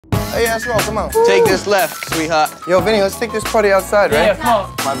Hey, let's roll, come on. Take this left, sweetheart. Yo, Vinny, let's take this party outside, right? Yeah,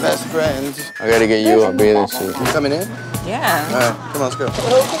 come on. My best friend. I gotta get you a bathing suit. You coming in? Yeah. All right, come on, let's go.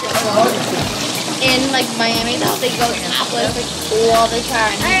 In like Miami though, they go topless like all the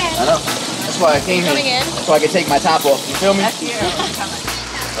time. I know. That's why I came here. Coming in? So I can take my top off. You feel me?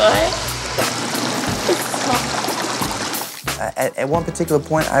 At one particular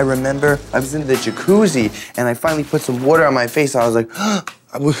point, I remember I was in the jacuzzi and I finally put some water on my face. I was like,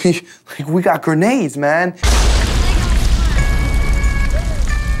 we got grenades, man.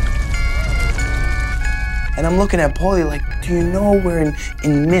 And I'm looking at Pauly like, do you know we're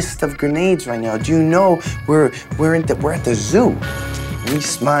in midst of grenades right now? Do you know we're at the zoo? And he's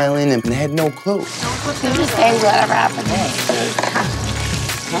smiling and they had no clue. You just say whatever happened.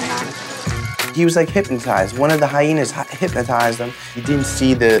 He was like hypnotized. One of the hyenas hypnotized him. He didn't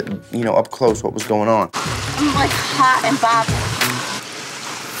see the, up close what was going on. I'm like hot and bothered.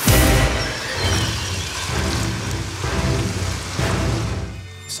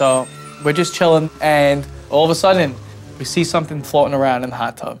 So we're just chilling, and all of a sudden, we see something floating around in the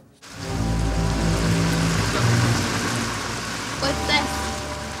hot tub. What's this?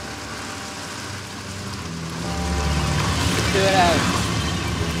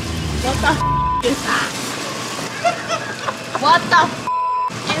 What the is that? What the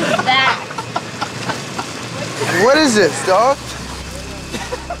is that? What is this, dog?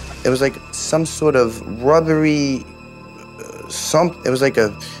 It was like some sort of rubbery, it was like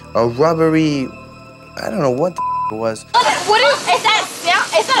a rubbery, I don't know what the it was. What is that sound?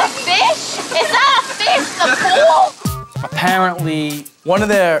 Is that a fish? Is that a fish in the pool? Apparently, one of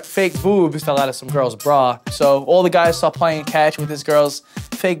their fake boobs fell out of some girl's bra, so all the guys saw playing catch with this girl's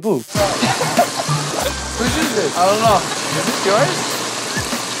fake boob. Whose is this? I don't know. Is this yours?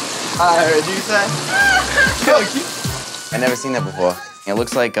 I heard you say. I never seen that before. It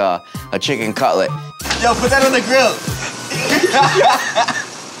looks like a chicken cutlet. Yo, put that on the grill.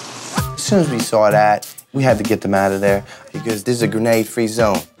 As soon as we saw that, we had to get them out of there because this is a grenade-free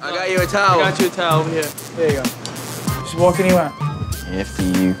zone. I got you a towel. I got you a towel over here. There you go. Just walk anywhere. After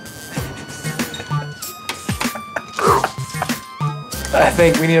you. I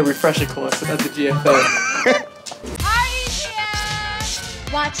think we need a refresher course at the GFA.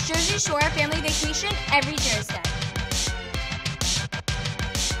 Watch Jersey Shore Family Vacation every Thursday.